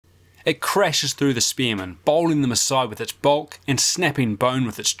It crashes through the spearmen, bowling them aside with its bulk and snapping bone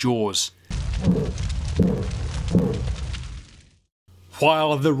with its jaws.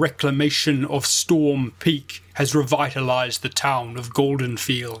 While the reclamation of Storm Peak has revitalised the town of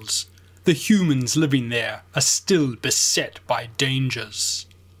Goldenfields, the humans living there are still beset by dangers.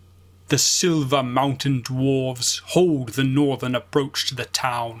 The Silver Mountain Dwarves hold the northern approach to the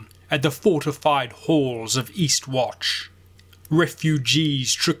town at the fortified halls of Eastwatch.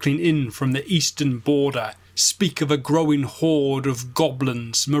 Refugees trickling in from the eastern border speak of a growing horde of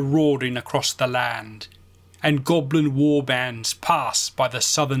goblins marauding across the land, and goblin warbands pass by the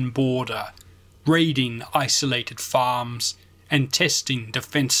southern border, raiding isolated farms and testing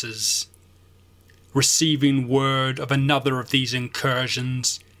defences. Receiving word of another of these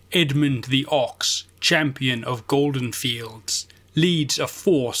incursions, Edmund the Ox, champion of Goldenfields, leads a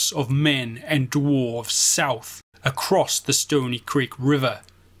force of men and dwarves south across the Stoney Creek River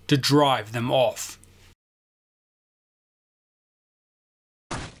to drive them off.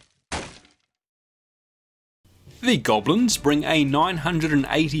 The Goblins bring a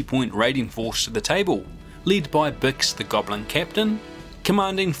 980 point raiding force to the table, led by Bix the Goblin Captain,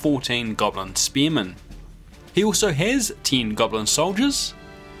 commanding 14 Goblin Spearmen. He also has 10 Goblin Soldiers,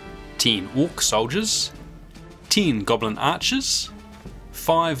 10 Orc Soldiers, 10 Goblin Archers,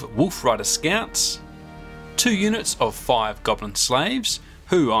 5 Wolf Rider Scouts, 2 units of 5 Goblin Slaves,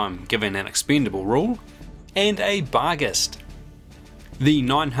 who I'm giving an expendable rule, and a Barghest. The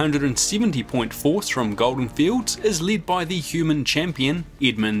 970 point force from Goldenfields is led by the human champion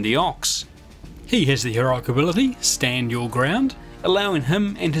Edmund the Ox. He has the heroic ability Stand Your Ground, allowing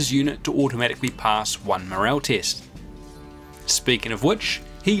him and his unit to automatically pass one morale test. Speaking of which,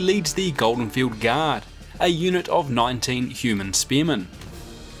 he leads the Goldenfield Guard, a unit of 19 human spearmen.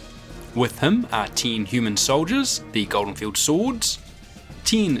 With him are 10 human soldiers, the Goldenfield Swords,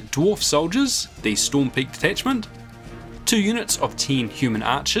 10 dwarf soldiers, the Storm Peak Detachment, 2 units of 10 human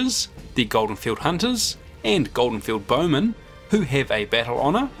archers, the Goldenfield Hunters, and Goldenfield Bowmen, who have a battle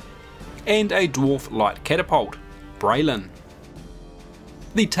honour, and a dwarf light catapult, Braylon.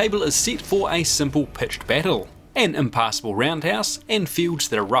 The table is set for a simple pitched battle. An impassable roundhouse and fields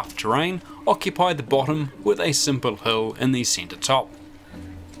that are rough terrain occupy the bottom with a simple hill in the centre top.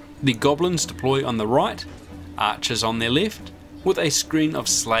 The goblins deploy on the right, archers on their left, with a screen of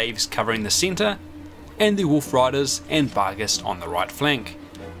slaves covering the centre, and the wolf riders and Barghest on the right flank.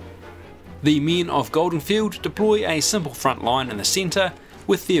 The men of Goldenfield deploy a simple front line in the centre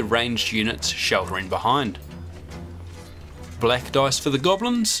with their ranged units sheltering behind. Black dice for the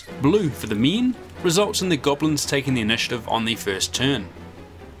goblins, blue for the men, results in the goblins taking the initiative on the first turn.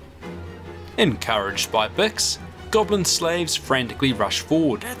 Encouraged by Bix, goblin slaves frantically rush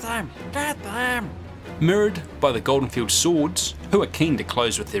forward. Get them! Get them! Mirrored by the Goldenfield Swords, who are keen to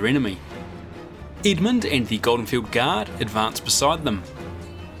close with their enemy. Edmund and the Goldenfield Guard advance beside them.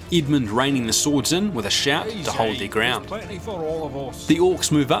 Edmund reining the swords in with a shout to hold their ground. The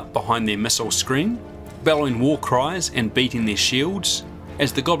orcs move up behind their missile screen, bellowing war cries and beating their shields,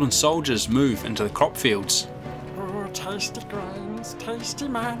 as the goblin soldiers move into the crop fields. Oh, tasty grains, tasty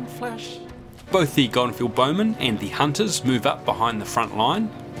man flesh. Both the Goldenfield Bowmen and the Hunters move up behind the front line,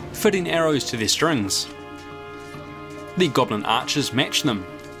 fitting arrows to their strings. The Goblin Archers match them,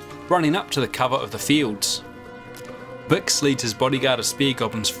 running up to the cover of the fields. Bix leads his bodyguard of spear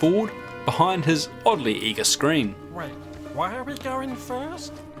goblins forward behind his oddly eager screen. Wait, why are we going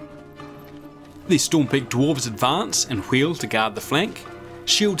first? The Storm Peak Dwarves advance and wheel to guard the flank,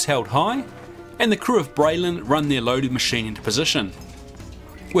 shields held high, and the crew of Braylon run their loaded machine into position.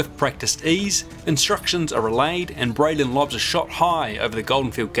 With practiced ease, instructions are relayed and Braylon lobs a shot high over the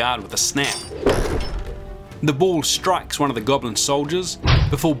Goldenfield Guard with a snap. The ball strikes one of the goblin soldiers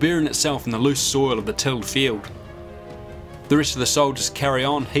before burying itself in the loose soil of the tilled field. The rest of the soldiers carry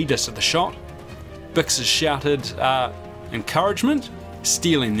on heedless of the shot. Bix has shouted encouragement,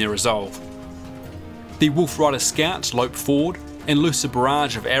 stealing their resolve. The Wolf Rider Scouts lope forward and loose a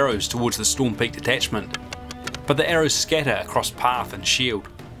barrage of arrows towards the Storm Peak detachment, but the arrows scatter across path and shield.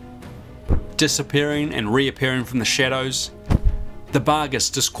 Disappearing and reappearing from the shadows, the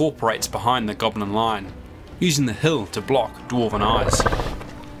Barghest discorporates behind the goblin line, using the hill to block dwarven eyes.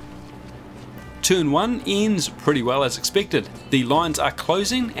 Turn 1 ends pretty well as expected. The lines are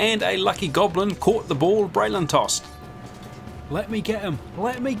closing and a lucky goblin caught the ball Braylon tossed. Let me get him!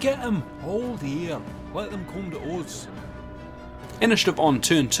 Let me get him! Hold here! Let them come to us! Initiative on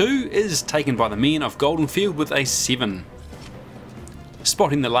turn 2 is taken by the men of Goldenfield with a 7.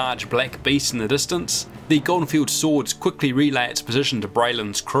 Spotting the large black beast in the distance, the Goldenfield Swords quickly relay its position to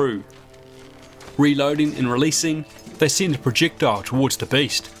Braylon's crew. Reloading and releasing, they send a projectile towards the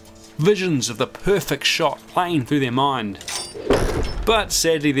beast, visions of the perfect shot playing through their mind. But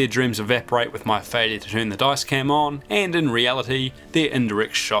sadly their dreams evaporate with my failure to turn the dice cam on, and in reality their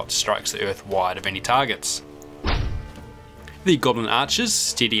indirect shot strikes the earth wide of any targets. The goblin archers,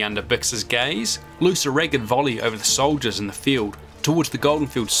 steady under Bix's gaze, loose a ragged volley over the soldiers in the field towards the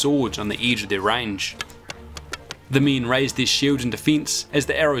Goldenfield swords on the edge of their range. The men raise their shields in defence as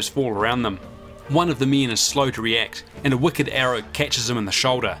the arrows fall around them. One of the men is slow to react, and a wicked arrow catches him in the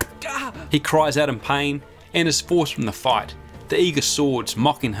shoulder. He cries out in pain and is forced from the fight, the eager swords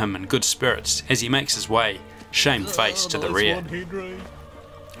mocking him in good spirits as he makes his way, shamefaced, to the rear.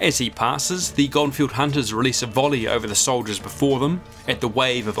 As he passes, the Goldenfield hunters release a volley over the soldiers before them at the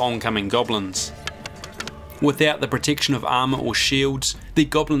wave of oncoming goblins. Without the protection of armour or shields, the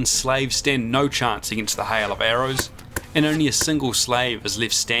goblin slaves stand no chance against the hail of arrows, and only a single slave is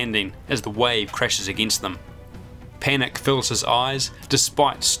left standing as the wave crashes against them. Panic fills his eyes,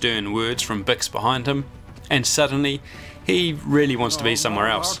 despite stern words from Bix behind him, and suddenly he really wants to be somewhere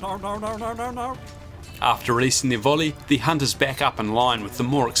else. No. After releasing their volley, the hunters back up in line with the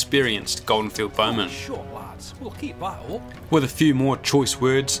more experienced Goldenfield bowmen. Sure, lads, we'll keep that up. With a few more choice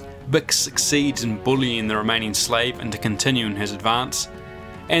words, Bix succeeds in bullying the remaining slave into continuing his advance,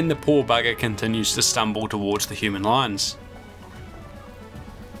 and the poor bugger continues to stumble towards the human lines.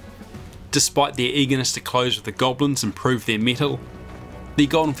 Despite their eagerness to close with the goblins and prove their mettle, the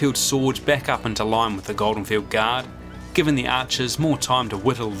Goldenfield swords back up into line with the Goldenfield guard, giving the archers more time to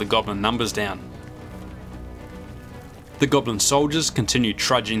whittle the goblin numbers down. The goblin soldiers continue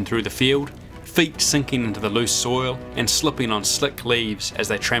trudging through the field, feet sinking into the loose soil and slipping on slick leaves as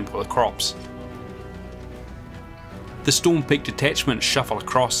they trample the crops. The Storm Peak detachment shuffle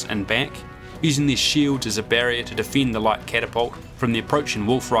across and back, using their shields as a barrier to defend the light catapult from the approaching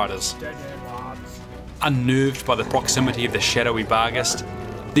wolf riders. Unnerved by the proximity of the shadowy Barghest,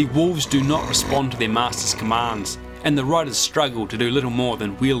 the wolves do not respond to their master's commands, and the riders struggle to do little more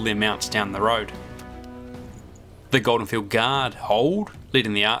than wheel their mounts down the road. The Goldenfield guard hold,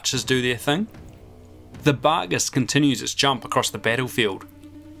 letting the archers do their thing. The Barghest continues its jump across the battlefield,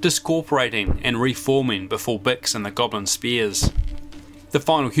 discorporating and reforming before Bix and the goblin spears. The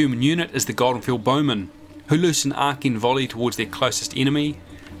final human unit is the Goldenfield bowmen, who loose an arcing volley towards their closest enemy,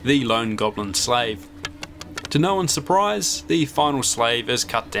 the lone goblin slave. To no one's surprise, the final slave is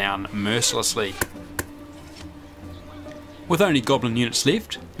cut down mercilessly. With only goblin units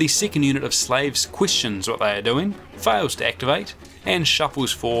left, the second unit of slaves questions what they are doing, fails to activate, and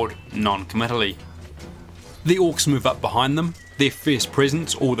shuffles forward non-committally. The orcs move up behind them, their fierce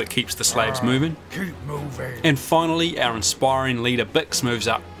presence all that keeps the slaves moving. Keep moving. And finally, our inspiring leader Bix moves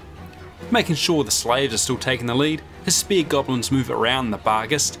up. Making sure the slaves are still taking the lead, his spear goblins move around the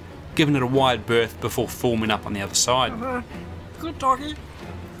Barghest, giving it a wide berth before forming up on the other side. Good doggy.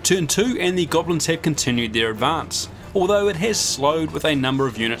 Turn 2 and the goblins have continued their advance, although it has slowed with a number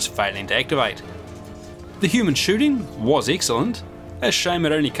of units failing to activate. The human shooting was excellent, a shame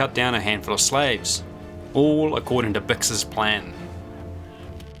it only cut down a handful of slaves, all according to Bix's plan.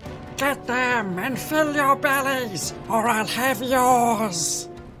 Get them and fill your bellies, or I'll have yours.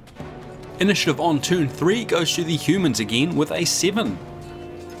 Initiative on turn 3 goes to the humans again with a 7.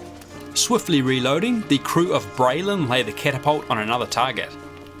 Swiftly reloading, the crew of Braylon lay the catapult on another target.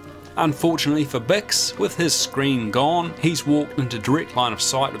 Unfortunately for Bix, with his screen gone, he's walked into direct line of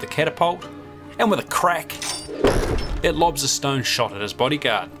sight of the catapult, and with a crack, it lobs a stone shot at his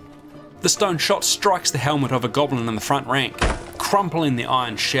bodyguard. The stone shot strikes the helmet of a goblin in the front rank, crumpling the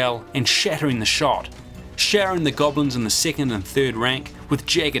iron shell and shattering the shot, showering the goblins in the second and third rank with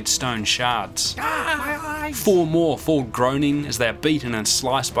jagged stone shards. Four more fall groaning as they are beaten and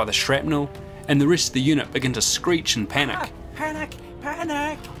sliced by the shrapnel, and the rest of the unit begin to screech in panic. Panic!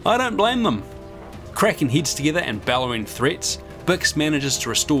 I don't blame them. Cracking heads together and bellowing threats, Bix manages to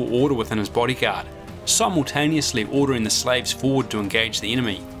restore order within his bodyguard, simultaneously ordering the slaves forward to engage the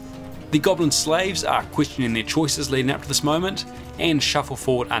enemy. The goblin slaves are questioning their choices leading up to this moment and shuffle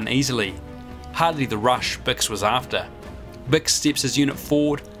forward uneasily, hardly the rush Bix was after. Bix steps his unit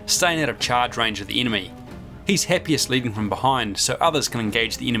forward, staying out of charge range of the enemy. He's happiest leading from behind so others can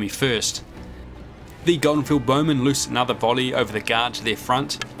engage the enemy first. The Goldenfield bowmen loose another volley over the guard to their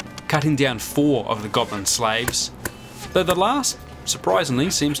front, cutting down 4 of the goblin slaves, though the last, surprisingly,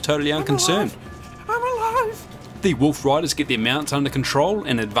 seems totally unconcerned. I'm alive! The wolf riders get their mounts under control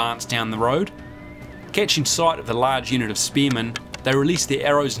and advance down the road. Catching sight of the large unit of spearmen, they release their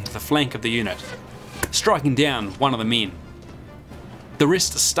arrows into the flank of the unit, striking down one of the men. The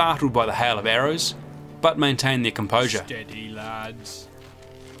rest are startled by the hail of arrows, but maintain their composure. Steady, lads.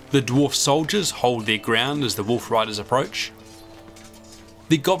 The dwarf soldiers hold their ground as the wolf riders approach.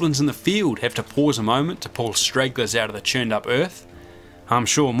 The goblins in the field have to pause a moment to pull stragglers out of the churned up earth. I'm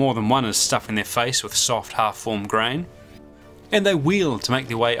sure more than one is stuffing their face with soft half-formed grain. And they wheel to make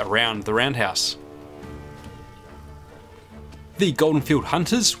their way around the roundhouse. The Goldenfield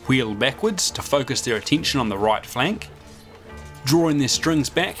hunters wheel backwards to focus their attention on the right flank. Drawing their strings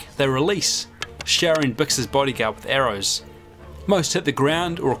back, they release, showering Bix's bodyguard with arrows. Most hit the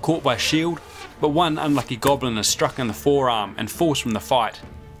ground or are caught by a shield, but one unlucky goblin is struck in the forearm and falls from the fight.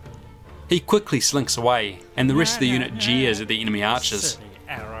 He quickly slinks away, and the rest of the unit jeers at the enemy archers.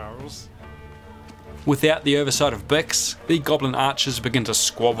 Without the oversight of Bix, the goblin archers begin to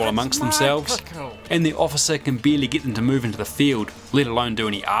squabble amongst themselves, and the officer can barely get them to move into the field, let alone do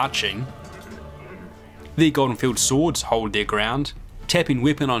any arching. The Goldenfield swords hold their ground, tapping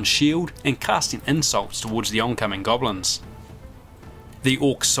weapon on shield and casting insults towards the oncoming goblins. The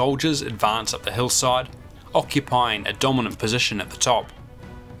orc soldiers advance up the hillside, occupying a dominant position at the top.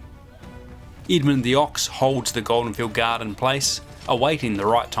 Edmund the Ox holds the Goldenfield guard in place, awaiting the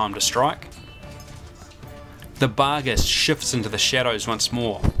right time to strike. The Barghest shifts into the shadows once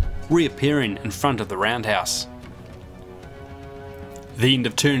more, reappearing in front of the roundhouse. The end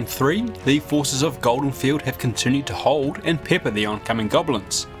of turn 3, the forces of Goldenfield have continued to hold and pepper the oncoming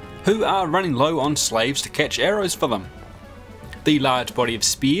goblins, who are running low on slaves to catch arrows for them. The large body of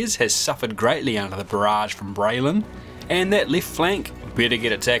spears has suffered greatly under the barrage from Braylon, and that left flank better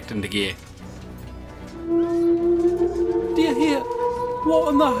get its act into gear. Do you hear? What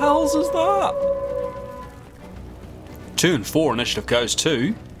in the hells is that? Turn 4 initiative goes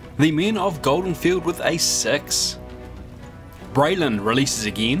to the men of Goldenfield with a 6. Braylon releases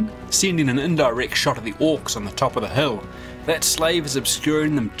again, sending an indirect shot at the orcs on the top of the hill. That slave is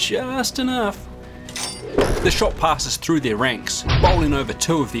obscuring them just enough. The shot passes through their ranks, bowling over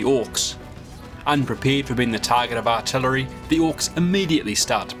 2 of the orcs. Unprepared for being the target of artillery, the orcs immediately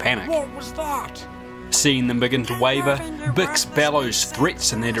start to panic. What was that? Seeing them begin to waver, Bix bellows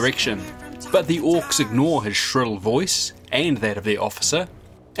threats in their direction, but the orcs ignore his shrill voice, and that of their officer,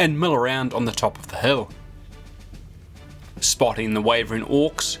 and mill around on the top of the hill. Spotting the wavering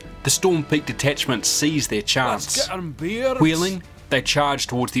orcs, the Storm Peak detachment seize their chance. Wheeling, they charge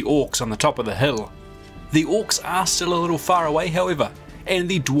towards the orcs on the top of the hill. The orcs are still a little far away, however, and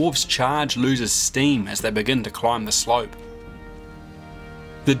the dwarves' charge loses steam as they begin to climb the slope.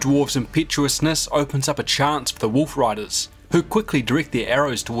 The dwarves' impetuousness opens up a chance for the wolf riders, who quickly direct their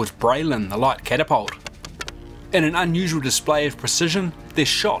arrows towards Braylon, the light catapult. In an unusual display of precision, their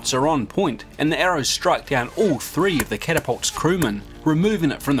shots are on point, and the arrows strike down all 3 of the catapult's crewmen,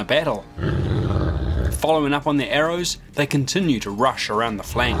 removing it from the battle. Following up on their arrows, they continue to rush around the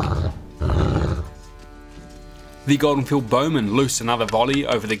flank. The Goldenfield bowmen loose another volley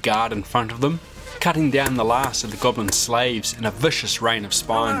over the guard in front of them, cutting down the last of the goblin slaves in a vicious rain of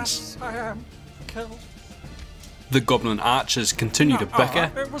spines. The goblin archers continue to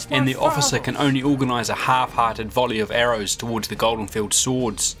bicker, and the officer can only organise a half-hearted volley of arrows towards the Goldenfield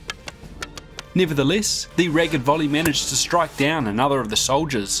swords. Nevertheless, the ragged volley managed to strike down another of the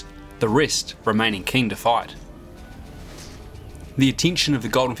soldiers, the rest remaining keen to fight. The attention of the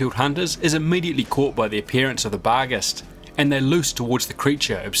Goldenfield hunters is immediately caught by the appearance of the Barghest, and they loose towards the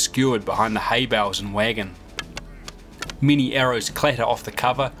creature obscured behind the hay bales and wagon. Many arrows clatter off the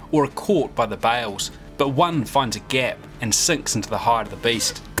cover or are caught by the bales, but one finds a gap and sinks into the hide of the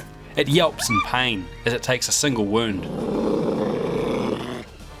beast. It yelps in pain as it takes a single wound.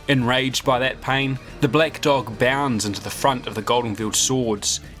 Enraged by that pain, the black dog bounds into the front of the Goldenfield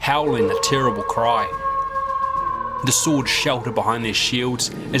swords, howling a terrible cry. The swords shelter behind their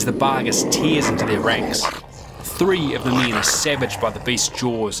shields as the Barghest tears into their ranks. 3 of the men are savaged by the beast's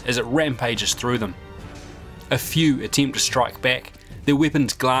jaws as it rampages through them. A few attempt to strike back, their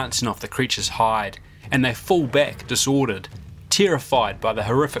weapons glancing off the creature's hide, and they fall back disordered, terrified by the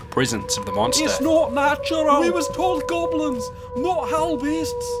horrific presence of the monster. It's not natural! We was told goblins, not hell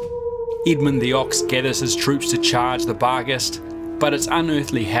beasts! Edmund the Ox gathers his troops to charge the Barghest, but its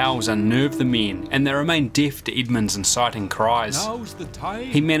unearthly howls unnerve the men, and they remain deaf to Edmund's inciting cries. Now's the time.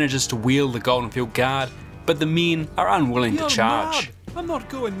 He manages to wheel the Goldenfield guard, but the men are unwilling to charge. Mad. I'm not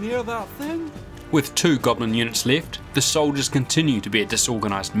going near that thing. With 2 goblin units left, the soldiers continue to be a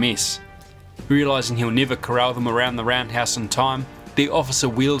disorganised mess. Realising he'll never corral them around the roundhouse in time, the officer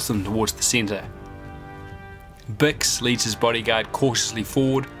wheels them towards the centre. Bix leads his bodyguard cautiously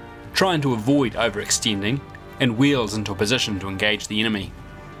forward, trying to avoid overextending, and wheels into a position to engage the enemy.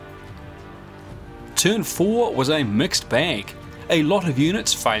 Turn 4 was a mixed bag, a lot of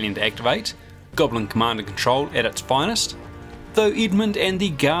units failing to activate, Goblin command and control at its finest, though Edmund and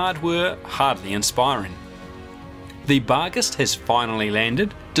the guard were hardly inspiring. The Barghest has finally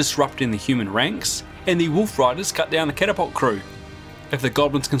landed, disrupting the human ranks, and the Wolf Riders cut down the catapult crew. If the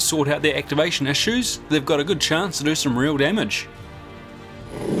Goblins can sort out their activation issues, they've got a good chance to do some real damage.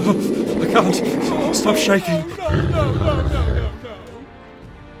 I can't stop shaking.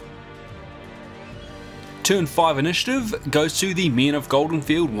 Turn 5 initiative goes to the Men of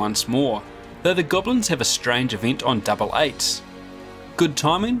Goldenfield once more, though the Goblins have a strange event on double 8s. Good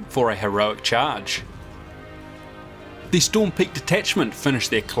timing for a heroic charge. The Storm Peak detachment finish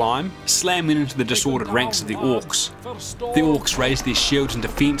their climb, slamming into the disordered ranks of the Orcs. The Orcs raise their shields in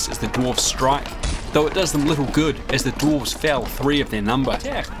defence as the Dwarves strike, though it does them little good as the Dwarves fell 3 of their number.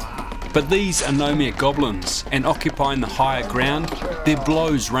 But these are no mere Goblins, and occupying the higher ground, their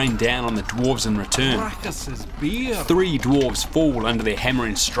blows rain down on the Dwarves in return. 3 Dwarves fall under their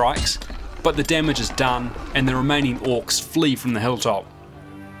hammering strikes, but the damage is done and the remaining Orcs flee from the hilltop.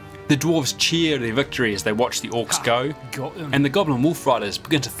 The Dwarves cheer their victory as they watch the Orcs go, and the Goblin Wolf Riders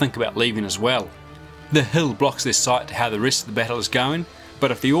begin to think about leaving as well. The hill blocks their sight to how the rest of the battle is going,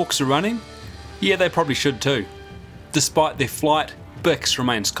 but if the Orcs are running, yeah, they probably should too. Despite their flight, Bix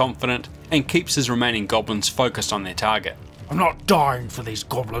remains confident and keeps his remaining Goblins focused on their target. I'm not dying for these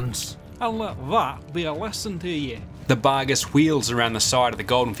Goblins. I'll let that be a lesson to you. The Barghest wheels around the side of the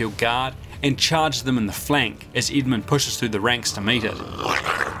Goldenfield guard and charges them in the flank as Edmund pushes through the ranks to meet it.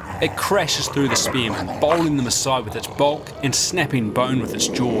 It crashes through the spearmen, bowling them aside with its bulk and snapping bone with its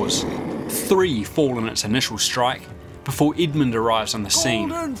jaws. 3 fall in its initial strike before Edmund arrives on the scene.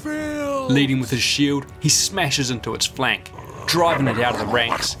 Leading with his shield, he smashes into its flank, driving it out of the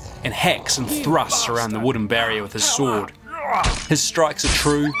ranks, and hacks and thrusts around the wooden barrier with his sword. His strikes are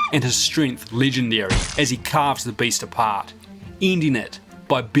true and his strength legendary as he carves the beast apart, ending it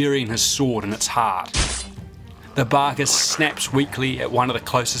by burying his sword in its heart. The Barghest snaps weakly at one of the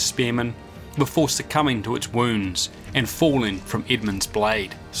closest spearmen before succumbing to its wounds and falling from Edmund's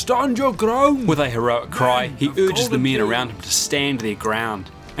blade. Stand your ground! With a heroic cry, he urges the men around him to stand their ground,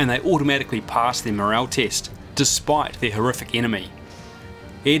 and they automatically pass their morale test, despite their horrific enemy.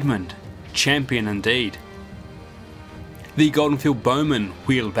 Edmund, champion indeed. The Goldenfield bowmen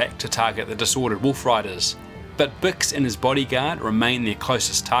wheel back to target the disordered Wolf Riders, but Bix and his bodyguard remain their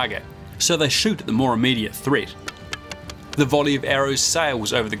closest target, so they shoot at the more immediate threat. The volley of arrows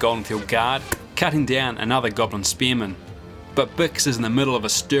sails over the Goldenfield guard, cutting down another Goblin spearman, but Bix is in the middle of a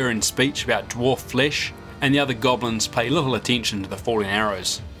stirring speech about dwarf flesh, and the other Goblins pay little attention to the falling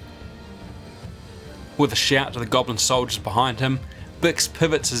arrows. With a shout to the Goblin soldiers behind him, Bix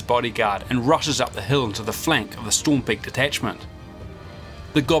pivots his bodyguard and rushes up the hill into the flank of the Storm Peak detachment.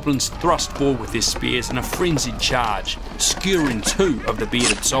 The Goblins thrust forward with their spears in a frenzied charge, skewering 2 of the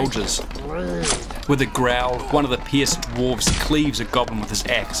bearded soldiers. With a growl, one of the pierced dwarves cleaves a Goblin with his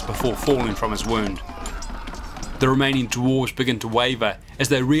axe before falling from his wound. The remaining dwarves begin to waver as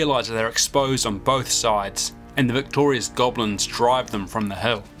they realise that they are exposed on both sides, and the victorious Goblins drive them from the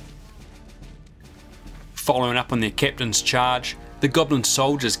hill. Following up on their captain's charge, the Goblin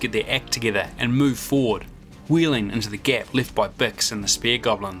soldiers get their act together and move forward, wheeling into the gap left by Bix and the Spear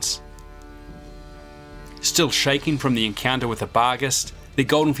Goblins. Still shaking from the encounter with the Barghest, the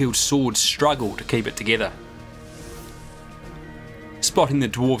Goldenfield swords struggle to keep it together. Spotting the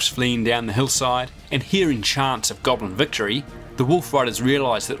dwarves fleeing down the hillside and hearing chants of Goblin victory, the Wolf Riders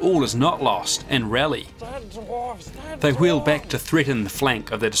realise that all is not lost and rally. They wheel back to threaten the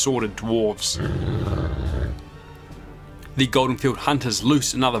flank of the disordered dwarves. The Goldenfield hunters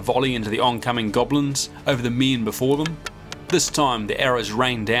loose another volley into the oncoming Goblins over the men before them. This time the arrows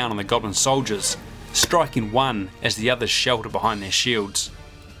rain down on the Goblin soldiers, striking one as the others shelter behind their shields.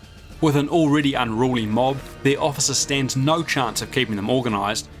 With an already unruly mob, their officer stands no chance of keeping them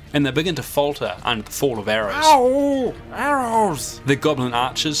organised, and they begin to falter under the fall of arrows. Ow! Arrows! The Goblin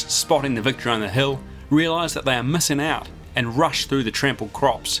archers, spotting the victory on the hill, realise that they are missing out and rush through the trampled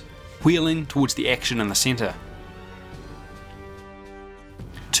crops, wheeling towards the action in the centre.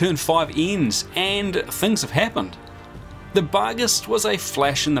 Turn 5 ends and things have happened. The Barghest was a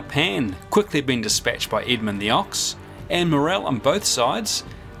flash in the pan, quickly being dispatched by Edmund the Ox, and morale on both sides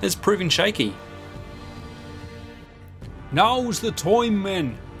is proving shaky. Now's the time,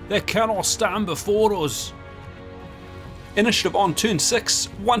 men. They cannot stand before us. Initiative on turn 6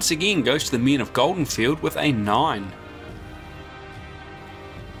 once again goes to the Men of Goldenfield with a 9.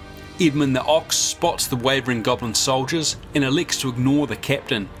 Edmund the Ox spots the wavering Goblin soldiers and elects to ignore the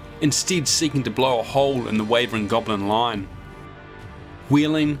captain, instead seeking to blow a hole in the wavering Goblin line.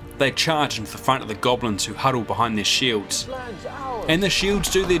 Wheeling, they charge into the front of the Goblins who huddle behind their shields. And the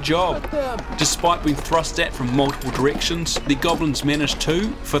shields do their job. Despite being thrust at from multiple directions, the Goblins manage to,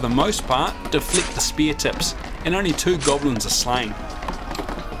 for the most part, deflect the spear tips and only 2 goblins are slain.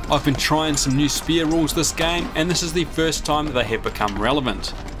 I've been trying some new spear rules this game, and this is the first time that they have become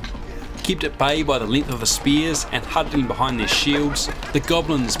relevant. Kept at bay by the length of the spears and huddling behind their shields, the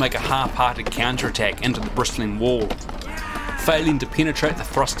goblins make a half-hearted counterattack into the bristling wall. Failing to penetrate the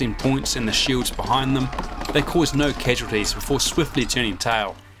thrusting points and the shields behind them, they cause no casualties before swiftly turning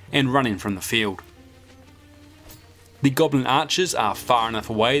tail and running from the field. The goblin archers are far enough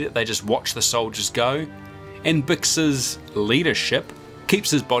away that they just watch the soldiers go, and Bix's leadership keeps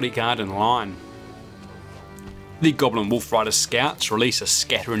his bodyguard in line. The Goblin Wolf Rider scouts release a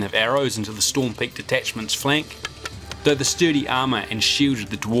scattering of arrows into the Storm Peak detachment's flank, though the sturdy armour and shields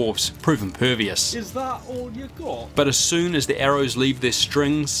of the dwarves prove impervious. Is that all you got? But as soon as the arrows leave their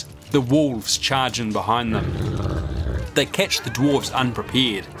strings, the wolves charge in behind them. They catch the dwarves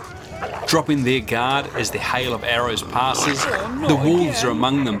unprepared. Dropping their guard as the hail of arrows passes, the wolves are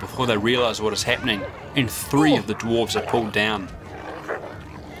among them before they realise what is happening, and 3 of the dwarves are pulled down.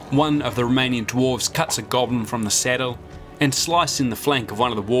 One of the remaining dwarves cuts a goblin from the saddle, and slicing the flank of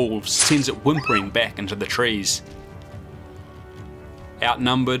one of the wolves sends it whimpering back into the trees.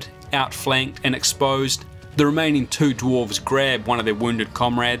 Outnumbered, outflanked and exposed, the remaining 2 dwarves grab one of their wounded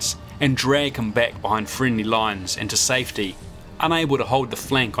comrades and drag him back behind friendly lines and to safety, unable to hold the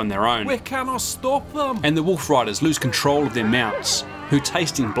flank on their own. We cannot stop them! And the wolf riders lose control of their mounts, who,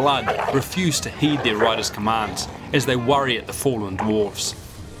 tasting blood, refuse to heed their riders' commands as they worry at the fallen dwarves.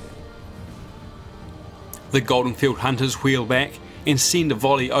 The Goldenfield hunters wheel back and send a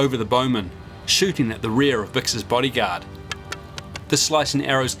volley over the bowmen, shooting at the rear of Bix's bodyguard. The slicing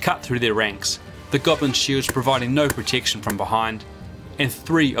arrows cut through their ranks, the goblin shields providing no protection from behind, and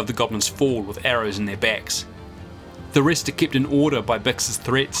 3 of the goblins fall with arrows in their backs. The rest are kept in order by Bix's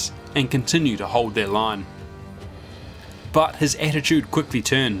threats and continue to hold their line. But his attitude quickly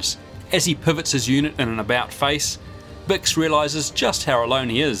turns. As he pivots his unit in an about face, Bix realises just how alone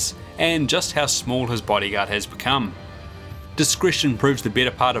he is and just how small his bodyguard has become. Discretion proves the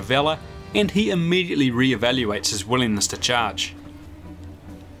better part of valour, and he immediately re-evaluates his willingness to charge.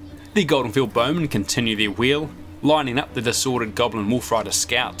 The Goldenfield bowmen continue their wheel, lining up the disordered Goblin Wolf Rider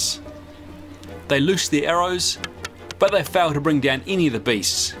scouts. They loose their arrows, but they fail to bring down any of the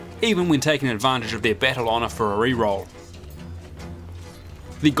beasts, even when taking advantage of their battle honour for a reroll.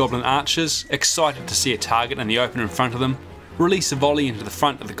 The Goblin archers, excited to see a target in the open in front of them, release a volley into the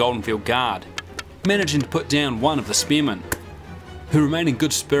front of the Goldenfield guard, managing to put down one of the spearmen, who remain in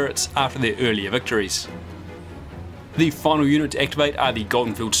good spirits after their earlier victories. The final unit to activate are the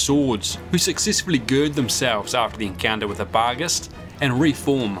Goldenfield swords, who successfully gird themselves after the encounter with the Barghest and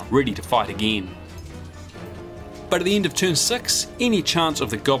reform, ready to fight again. But at the end of turn 6, any chance of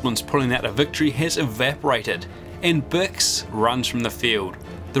the goblins pulling out a victory has evaporated, and Bix runs from the field,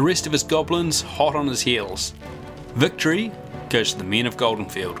 the rest of his goblins hot on his heels. Victory goes to the men of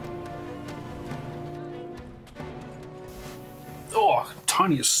Goldenfield. Oh,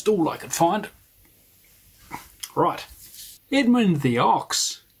 tiniest stool I could find. Right. Edmund the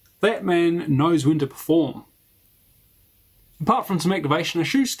Ox. That man knows when to perform. Apart from some activation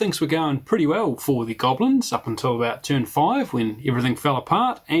issues, things were going pretty well for the goblins up until about turn 5 when everything fell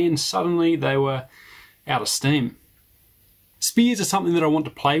apart and suddenly they were out of steam. Spears are something that I want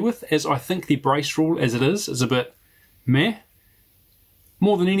to play with, as I think the brace rule as it is a bit meh.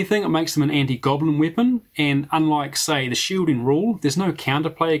 More than anything, it makes them an anti-goblin weapon, and unlike, say, the shielding rule, there's no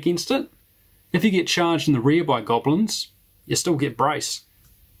counterplay against it. If you get charged in the rear by goblins, you still get brace.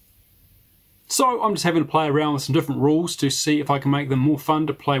 So I'm just having to play around with some different rules to see if I can make them more fun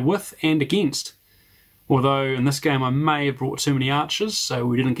to play with and against. Although in this game I may have brought too many archers, so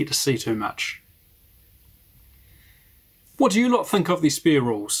we didn't get to see too much. What do you lot think of these spear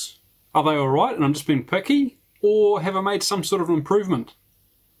rules? Are they alright and I'm just being picky? Or have I made some sort of improvement?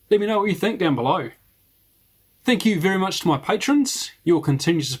 Let me know what you think down below. Thank you very much to my patrons. Your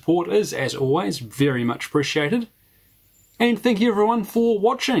continued support is, as always, very much appreciated. And thank you everyone for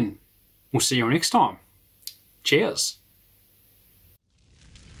watching. We'll see you next time. Cheers.